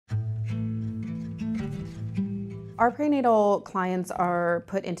Our prenatal clients are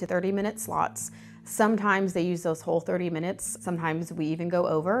put into 30-minute slots. Sometimes they use those whole 30 minutes. Sometimes we even go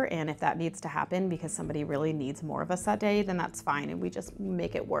over, and if that needs to happen because somebody really needs more of us that day, then that's fine, and we just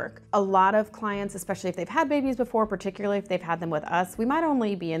make it work. A lot of clients, especially if they've had babies before, particularly if they've had them with us, we might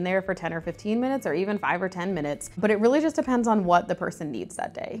only be in there for 10 or 15 minutes or even 5 or 10 minutes, but it really just depends on what the person needs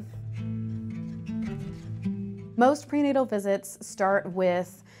that day. Most prenatal visits start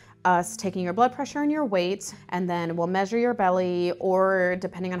with us taking your blood pressure and your weight, and then we'll measure your belly, or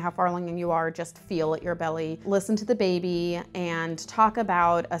depending on how far along you are, just feel at your belly, listen to the baby, and talk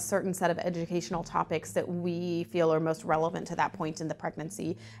about a certain set of educational topics that we feel are most relevant to that point in the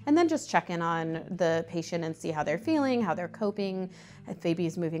pregnancy, and then just check in on the patient and see how they're feeling, how they're coping, if baby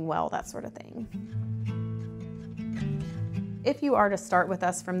is moving well, that sort of thing. If you are to start with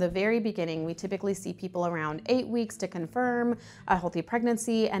us from the very beginning, we typically see people around 8 weeks to confirm a healthy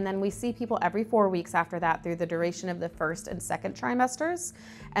pregnancy, and then we see people every 4 weeks after that through the duration of the first and second trimesters.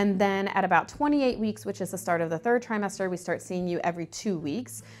 And then at about 28 weeks, which is the start of the third trimester, we start seeing you every 2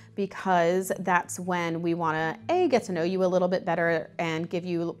 weeks, because that's when we want to A, get to know you a little bit better and give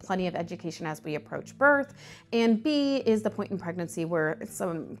you plenty of education as we approach birth, and B, is the point in pregnancy where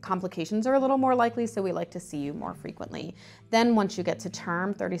some complications are a little more likely, so we like to see you more frequently. Then once you get to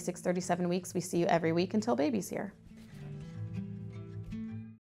term, 36, 37 weeks, we see you every week until baby's here.